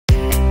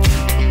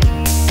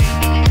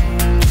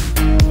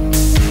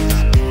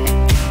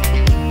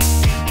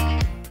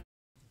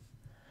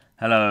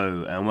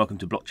Hello and welcome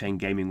to Blockchain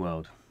Gaming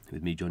World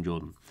with me, John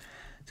Jordan.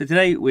 So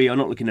today we are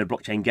not looking at a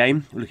blockchain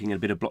game, we're looking at a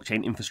bit of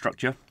blockchain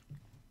infrastructure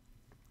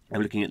and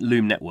we're looking at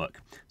Loom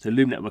Network. So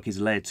Loom Network is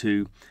a layer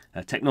 2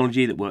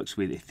 technology that works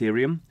with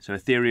Ethereum. So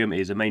Ethereum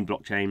is a main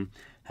blockchain,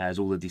 has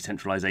all the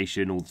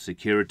decentralization, all the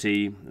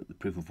security, the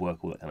proof of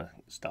work, all that kind of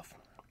stuff.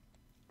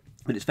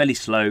 But it's fairly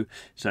slow,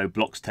 so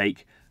blocks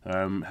take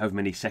however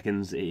many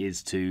seconds it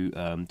is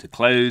to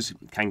close.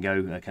 Can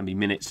be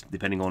minutes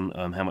depending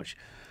on how much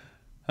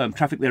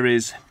traffic there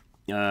is,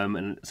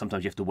 and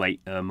sometimes you have to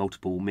wait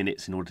multiple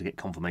minutes in order to get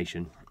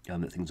confirmation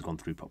that things have gone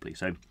through properly.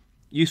 So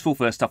useful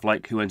for stuff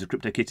like who owns a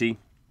CryptoKitty,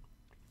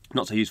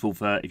 not so useful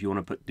for if you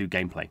want to do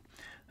gameplay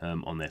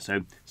on there.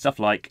 So stuff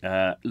like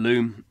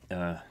Loom,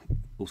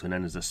 also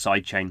known as a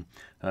sidechain,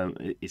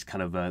 is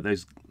kind of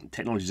those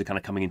technologies are kind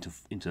of coming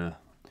into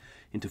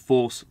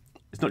force.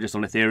 It's not just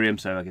on Ethereum,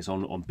 so I guess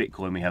on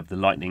Bitcoin we have the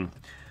Lightning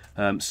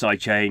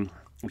sidechain,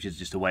 which is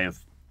just a way of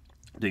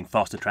doing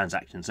faster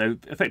transactions. So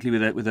effectively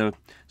with a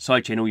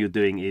sidechain, all you're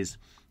doing is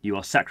you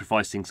are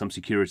sacrificing some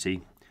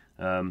security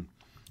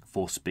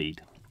for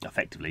speed.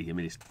 Effectively, I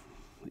mean,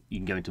 you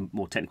can go into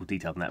more technical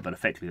detail than that, but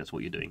effectively that's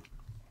what you're doing.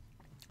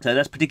 So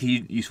that's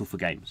particularly useful for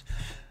games.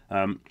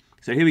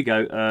 So here we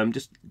go. I'm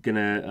just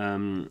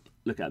gonna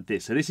look at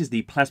this. So this is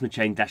the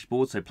PlasmaChain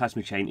dashboard. So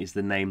PlasmaChain is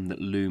the name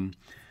that Loom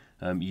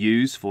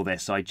use for their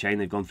sidechain.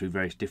 They've gone through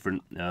various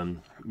different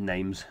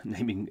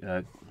naming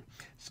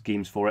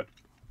schemes for it.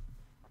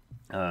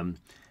 And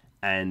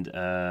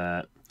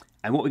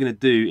what we're going to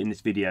do in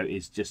this video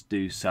is just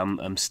do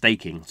some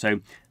staking.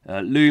 So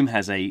Loom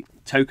has a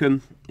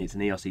token. It's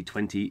an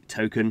ERC20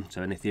 token,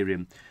 so an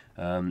Ethereum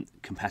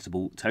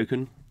compatible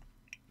token,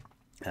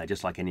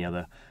 just like any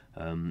other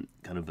kind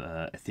of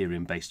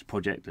Ethereum based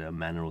project,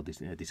 Mana or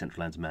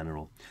Decentraland's Mana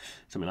or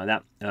something like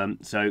that.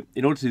 So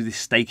in order to do this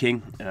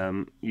staking,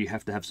 you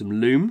have to have some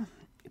Loom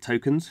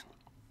tokens.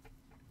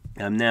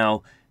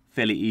 Now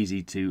fairly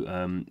easy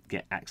to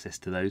get access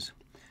to those.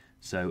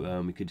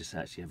 So we could just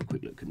actually have a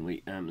quick look, couldn't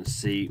we, and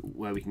see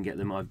where we can get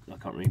them. I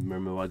can't really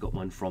remember where I got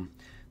mine from.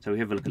 So we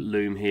have a look at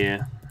Loom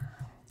here.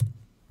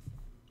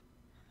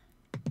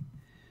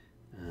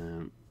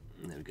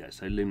 There we go.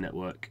 So Loom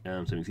Network. So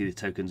we can see the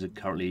tokens are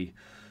currently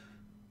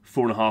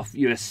 4.5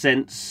 US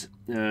cents.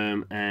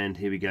 And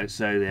here we go.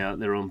 So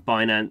they're on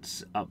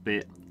Binance,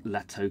 Upbit,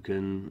 La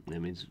Token. That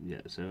means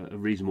so a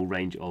reasonable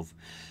range of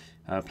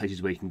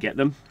places where you can get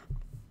them.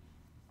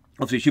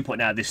 Obviously, I should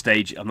point out at this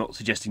stage, I'm not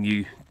suggesting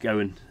you go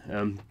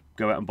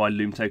out and buy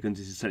Loom tokens.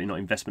 This is certainly not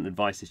investment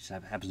advice. It just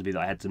happens to be that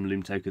I had some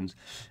Loom tokens,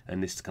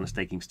 and this kind of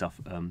staking stuff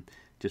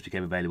just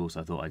became available, so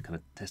I thought I'd kind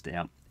of test it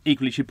out.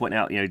 Equally, should point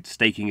out,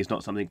 staking is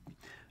not something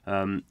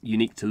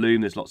unique to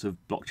Loom. There's lots of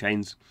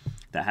blockchains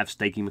that have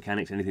staking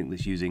mechanics. Anything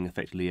that's using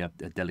effectively a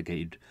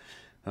delegated,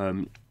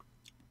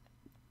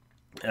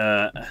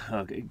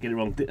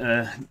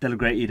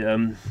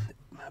 delegated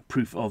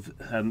proof of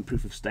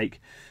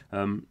stake.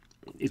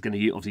 Is going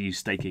to obviously use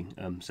staking,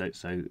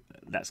 so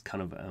that's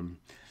kind of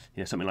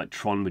something like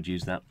Tron would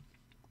use that,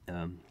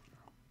 and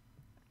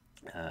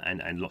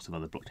lots of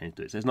other blockchains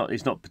do it. So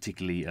it's not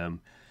particularly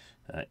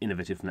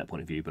innovative from that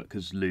point of view, but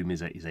because Loom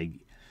is a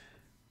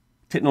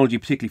technology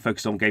particularly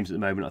focused on games at the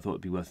moment, I thought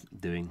it'd be worth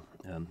doing.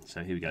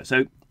 So here we go.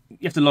 So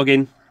you have to log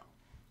in.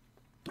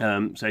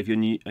 So if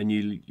you're a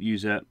new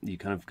user, you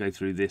kind of go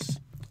through this.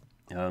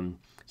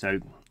 So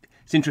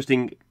it's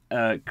interesting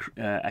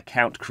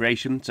account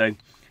creation. So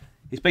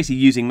it's basically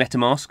using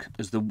MetaMask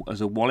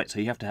as a wallet, so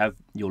you have to have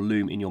your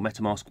Loom in your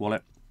MetaMask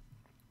wallet,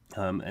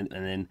 and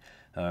then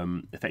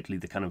effectively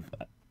the kind of,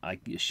 I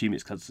assume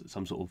it's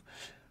some sort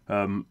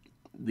of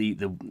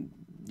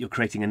you're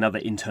creating another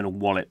internal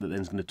wallet that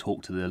then is going to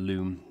talk to the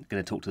Loom,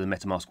 going to talk to the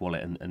MetaMask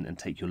wallet and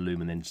take your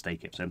Loom and then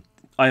stake it. So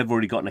I have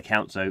already got an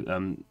account, so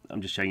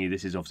I'm just showing you.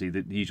 This is obviously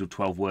the usual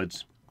 12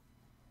 words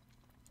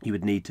you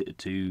would need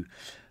to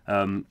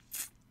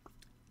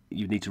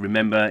you need to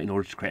remember in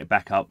order to create a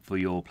backup for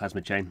your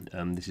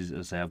PlasmaChain. This is,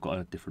 as I say, I've got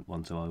a different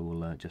one, so I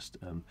will just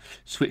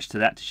switch to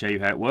that to show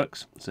you how it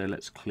works. So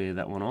let's clear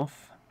that one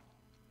off.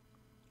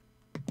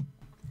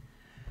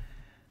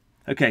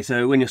 Okay,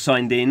 so when you're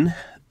signed in,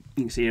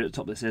 you can see here at the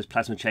top that says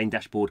PlasmaChain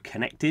dashboard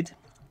connected.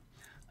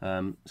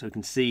 So we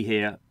can see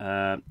here,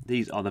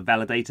 these are the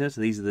validators.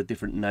 So these are the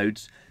different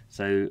nodes.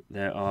 So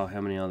there are,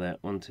 how many are there?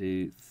 1,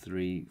 2,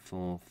 3,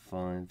 4,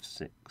 5,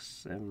 6,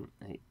 7,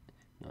 8,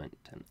 9,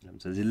 10, 11.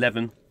 So there's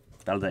 11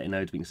 validator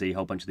nodes. We can see a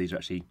whole bunch of these are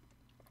actually,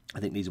 I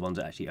think these are ones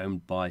that are actually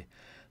owned by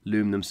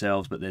Loom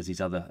themselves, but there's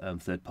these other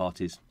third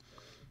parties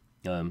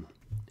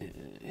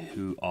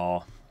who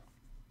are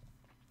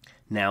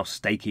now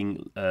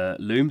staking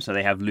Loom. So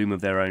they have Loom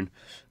of their own,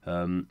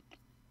 and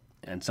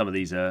some of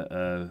these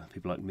are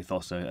people like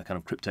Mythos, are kind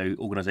of crypto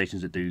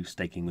organizations that do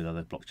staking with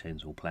other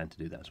blockchains or plan to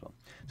do that as well.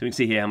 So we can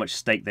see here how much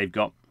stake they've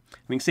got.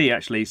 We can see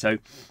actually, so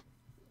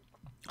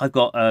I've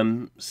got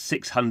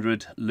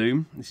 600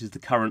 Loom. This is the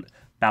current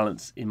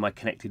balance in my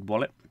connected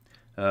wallet,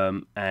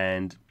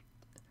 and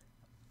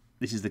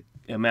this is the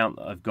amount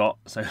that I've got.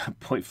 So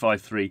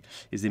 0.53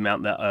 is the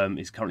amount that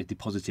is currently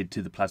deposited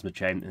to the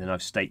PlasmaChain, and then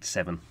I've staked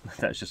 7.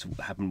 That's just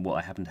what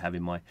I happen to have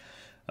in my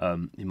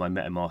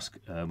MetaMask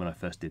when I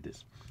first did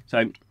this. So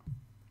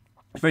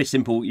it's very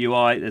simple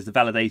UI. There's the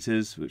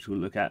validators, which we'll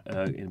look at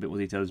in a bit more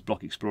detail. There's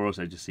Block Explorer,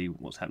 so just see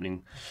what's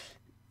happening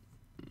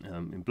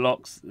in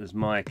blocks. There's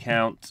my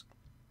account,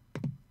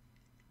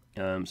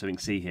 so we can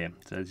see here.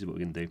 So this is what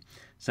we're going to do.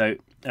 So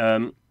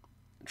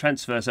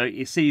transfer. So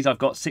it sees I've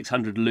got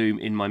 600 Loom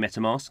in my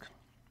MetaMask,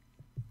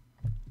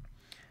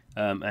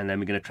 and then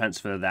we're going to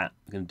transfer that.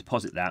 We're going to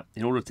deposit that.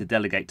 In order to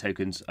delegate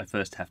tokens, I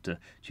first have to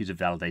choose a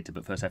validator,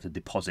 but first I have to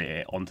deposit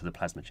it onto the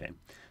PlasmaChain.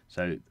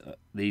 So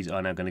these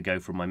are now going to go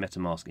from my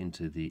MetaMask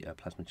into the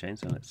PlasmaChain.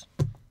 So let's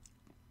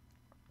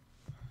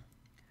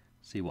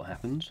see what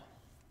happens.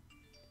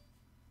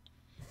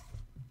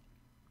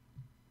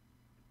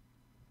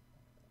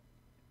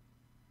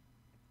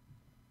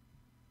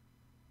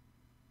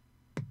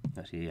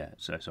 Actually, yeah.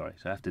 So sorry.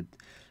 So I have to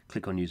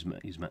click on use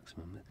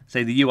maximum.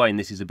 So the UI in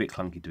this is a bit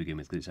clunky to begin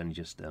with because it's only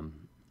just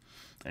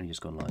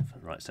gone live.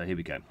 Right. So here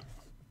we go.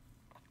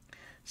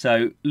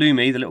 So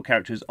Loomy, the little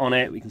character is on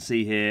it. We can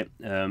see here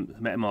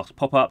MetaMask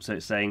pop up. So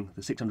it's saying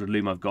the 600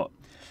 Loom I've got,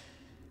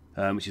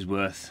 which is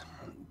worth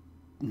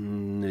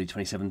nearly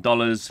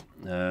 $27.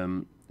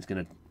 It's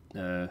going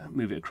to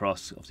move it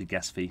across. Obviously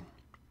gas fee.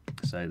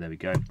 So there we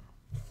go.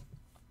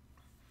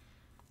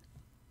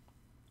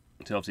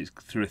 So obviously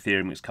it's through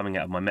Ethereum, it's coming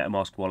out of my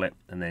MetaMask wallet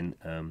and then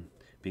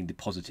being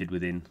deposited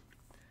within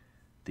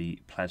the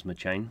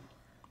PlasmaChain.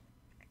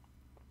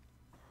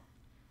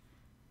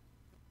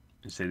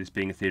 And so this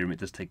being Ethereum, it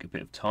does take a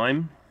bit of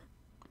time.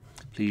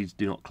 Please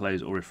do not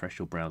close or refresh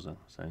your browser.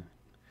 So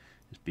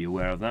just be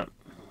aware of that.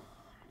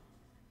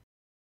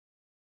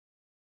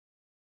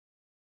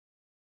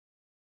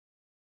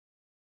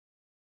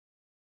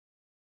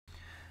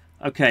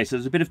 Okay, so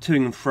there's a bit of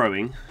toing and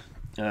froing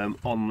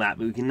on that,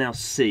 but we can now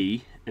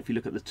see, if you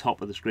look at the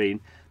top of the screen,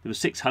 there was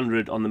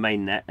 600 on the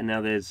main net, and now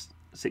there's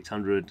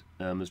 600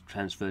 was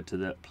transferred to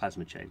the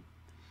PlasmaChain.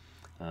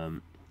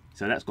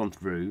 So that's gone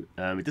through.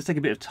 It does take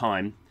a bit of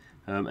time,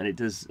 and it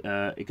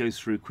goes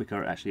through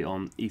quicker actually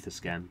on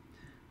Etherscan.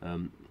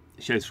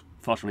 It shows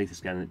faster on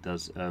Etherscan than it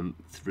does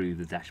through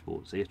the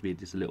dashboard. So you have to be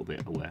just a little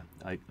bit aware.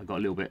 I got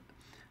a little bit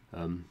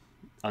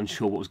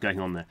unsure what was going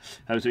on there.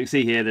 So you can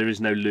see here there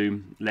is no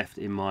Loom left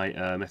in my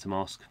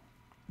MetaMask.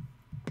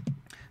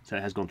 So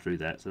it has gone through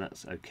that, so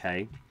that's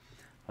okay.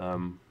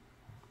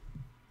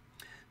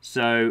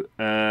 So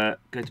go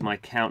to my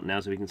account now,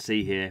 so we can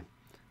see here.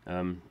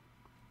 I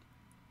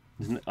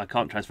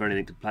can't transfer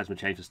anything to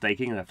PlasmaChain for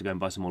staking. I have to go and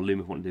buy some more Loom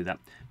if I want to do that.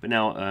 But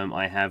now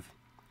I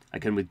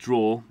can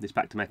withdraw this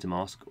back to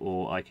MetaMask,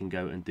 or I can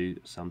go and do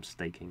some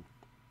staking.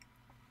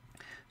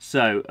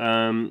 So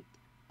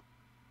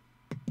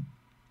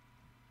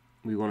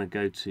we want to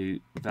go to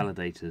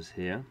validators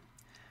here.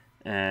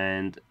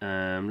 And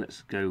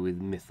let's go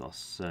with Mythos.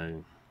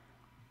 So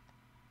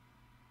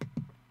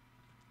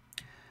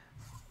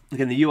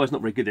again, the UI is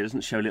not very good. It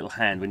doesn't show a little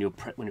hand when you're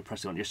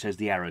pressing on. It just shows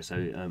the arrow.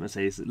 So I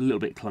say it's a little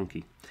bit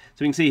clunky. So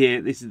we can see here,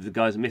 this is the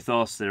guys at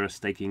Mythos. They're a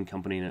staking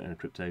company and a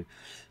crypto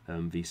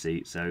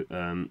VC. So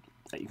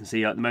you can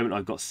see at the moment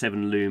I've got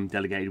 7 Loom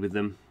delegated with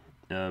them.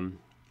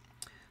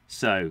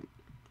 So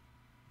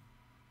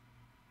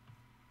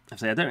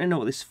I don't really know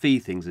what this fee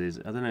thing is.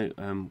 I don't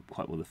know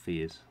quite what the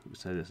fee is,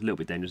 so that's a little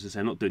bit dangerous to say.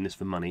 I'm not doing this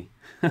for money.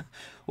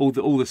 all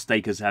the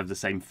stakers have the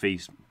same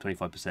fees,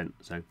 25%.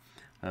 So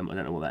I don't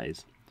know what that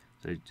is.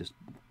 So just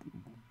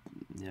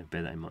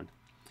bear that in mind.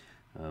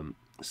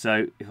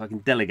 So if I can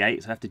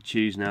delegate, so I have to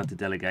choose now to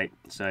delegate.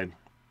 So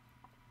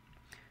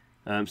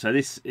so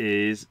this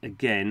is a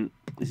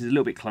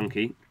little bit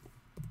clunky.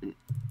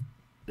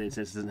 It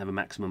says it doesn't have a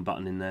maximum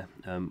button in there.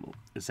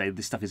 Say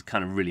this stuff is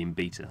kind of really in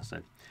beta,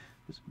 so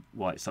that's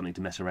why it's something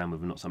to mess around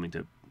with and not something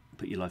to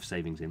put your life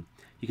savings in.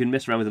 You can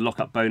mess around with the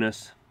lockup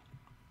bonus.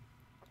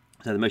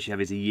 So the most you have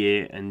is a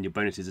year, and your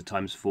bonuses are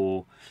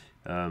 ×4.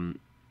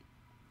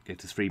 Go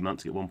to 3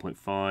 months, get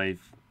 1.5.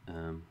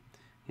 At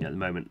the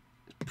moment,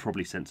 it's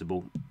probably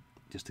sensible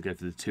just to go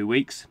for the 2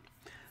 weeks,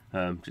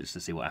 just to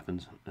see what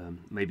happens.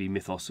 Maybe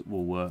Mythos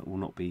will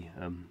not be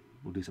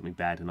will do something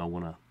bad, and I'll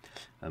want to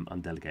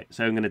undelegate.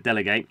 So I'm going to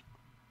delegate.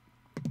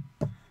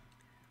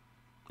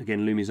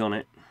 Again, Loom is on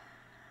it.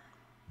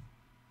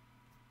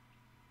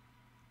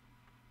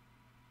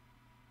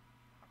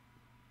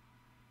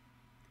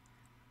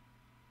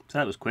 So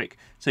that was quick.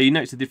 So you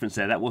notice the difference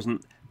there. That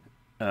wasn't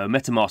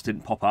MetaMask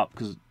didn't pop up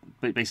because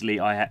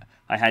basically I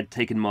had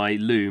taken my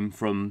Loom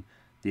from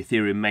the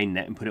Ethereum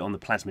mainnet and put it on the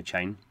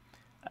PlasmaChain,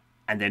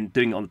 and then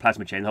doing it on the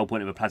PlasmaChain. The whole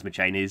point of a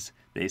PlasmaChain is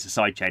that it's a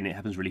side chain. It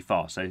happens really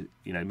fast. So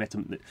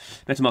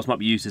MetaMask might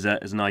be used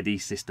as an ID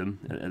system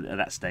at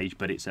that stage,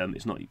 but it's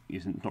not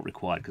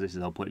required because this is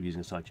the whole point of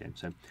using a side chain.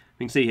 So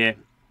we can see here.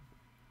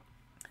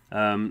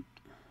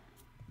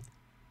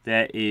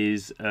 There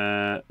is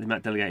the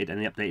amount delegated and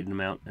the updated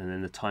amount, and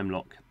then the time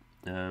lock.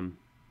 So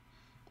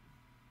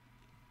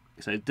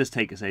it does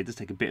take,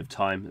 a bit of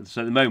time.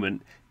 So at the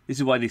moment, This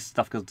is why this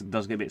stuff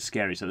does get a bit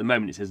scary. So at the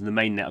moment it says in the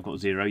main net I've got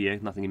 0, yeah,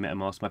 nothing in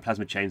MetaMask. My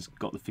PlasmaChain's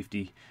got the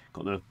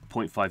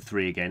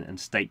 0.53 again, and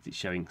staked it's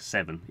showing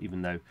 7,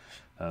 even though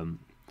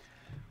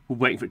we're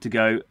waiting for it to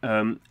go.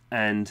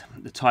 And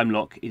the time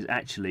lock is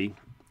actually,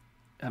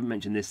 I haven't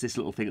mentioned this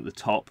little thing at the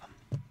top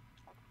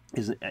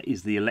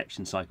is the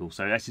election cycle.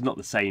 So actually not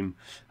the same,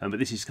 but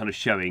this is kind of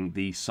showing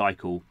the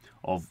cycle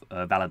of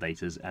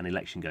validators and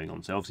election going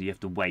on. So obviously you have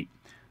to wait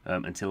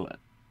until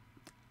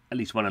at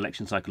least one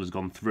election cycle has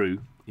gone through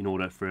in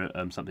order for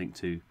something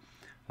to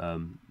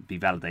be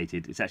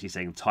validated. It's actually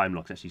saying time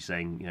lock. It's actually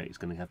saying, you know, it's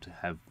going to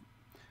have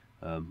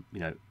you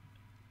know,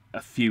 a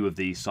few of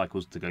these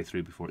cycles to go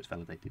through before it's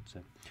validated.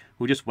 So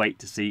we'll just wait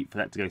to see for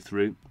that to go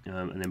through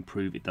and then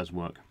prove it does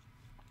work.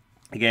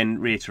 Again,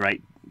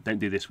 reiterate, don't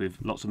do this with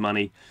lots of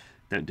money.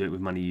 Don't do it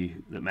with money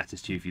that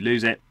matters to you if you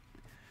lose it.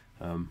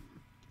 Yeah,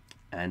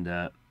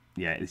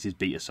 this is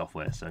beta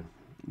software, so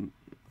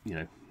you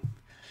know,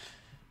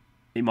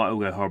 it might all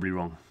go horribly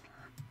wrong.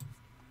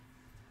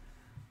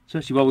 So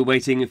actually, while we're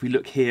waiting, if we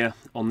look here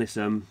on this,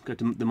 go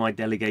to the My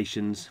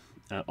Delegations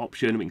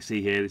option, we can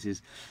see here, this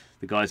is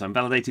the guys I'm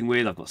validating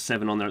with. I've got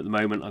 7 on there at the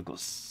moment. I've got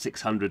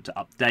 600 to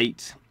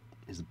update.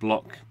 There's a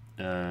block,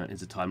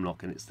 it's a time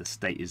lock, and it's the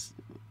state is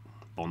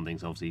bonding,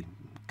 so obviously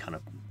kind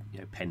of, you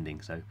know,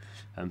 pending. So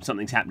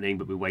something's happening,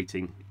 but we're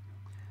waiting.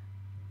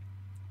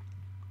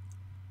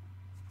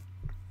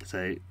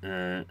 So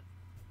let's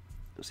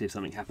see if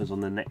something happens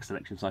on the next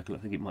election cycle. I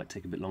think it might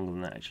take a bit longer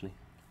than that, actually.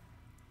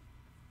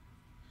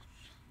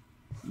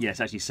 Yeah,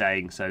 it's actually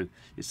saying, so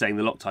it's saying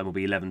the lock time will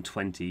be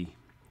 11:20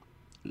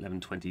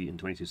 and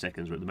 22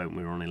 seconds, where at the moment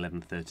we're on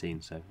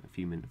 11:13, so a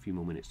few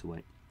more minutes to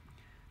wait.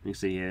 You can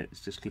see here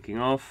it's just clicking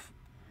off.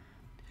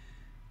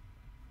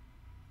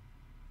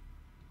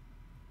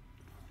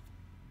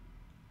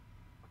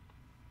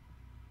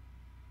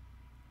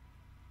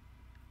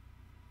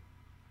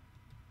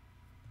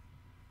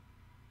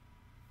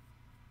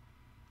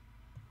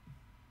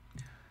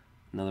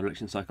 Another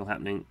election cycle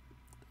happening,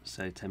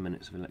 so 10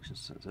 minutes of election,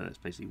 so that's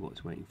basically what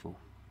it's waiting for.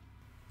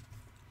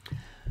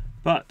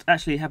 But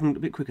actually it happened a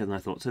bit quicker than I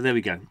thought, so there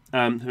we go.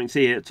 So you can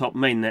see here at the top,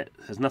 mainnet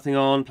has nothing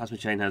on,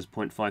 PlasmaChain has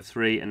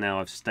 0.53, and now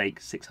I've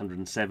staked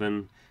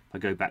 607. If I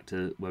go back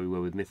to where we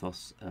were with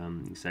Mythos, you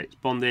can say it's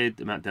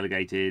bonded, amount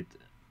delegated,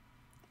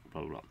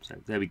 blah, blah, blah. So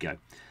there we go.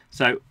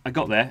 So I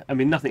got there. I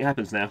mean, nothing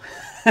happens now.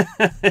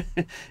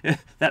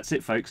 That's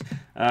it, folks.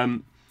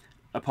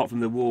 Apart from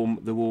the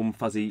warm,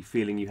 fuzzy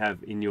feeling you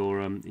have in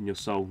your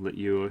soul that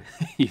you've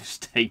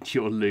staked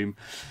your Loom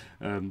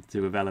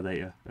to a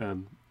validator.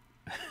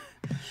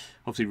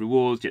 Obviously,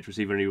 rewards, yet to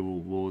receive any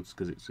rewards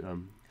because it's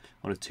on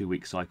a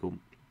 2-week cycle.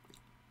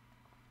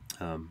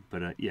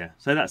 Yeah,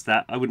 so that's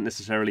that. I wouldn't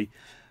necessarily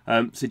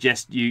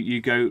suggest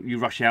you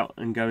rush out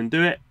and go and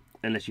do it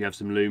unless you have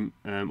some Loom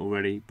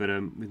already. But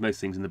with most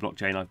things in the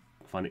blockchain, I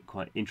find it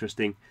quite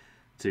interesting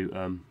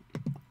to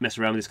mess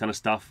around with this kind of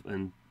stuff,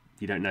 and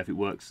you don't know if it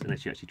works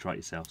unless you actually try it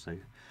yourself. So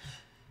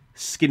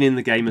skin in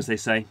the game, as they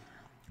say.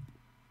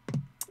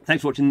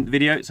 Thanks for watching the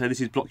video. So this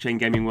is Blockchain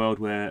Gaming World,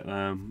 where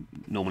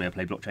normally I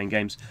play blockchain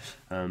games,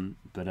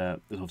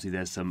 but obviously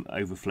there's some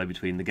overflow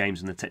between the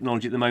games and the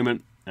technology at the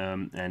moment,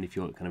 and if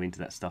you're kind of into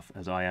that stuff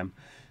as I am,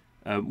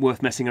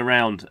 worth messing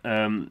around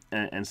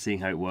and seeing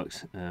how it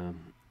works, or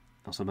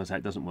sometimes how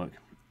it doesn't work.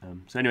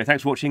 So anyway,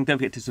 thanks for watching. Don't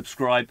forget to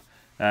subscribe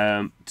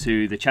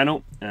to the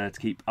channel to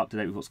keep up to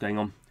date with what's going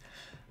on.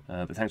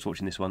 But thanks for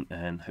watching this one,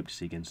 and hope to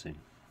see you again soon.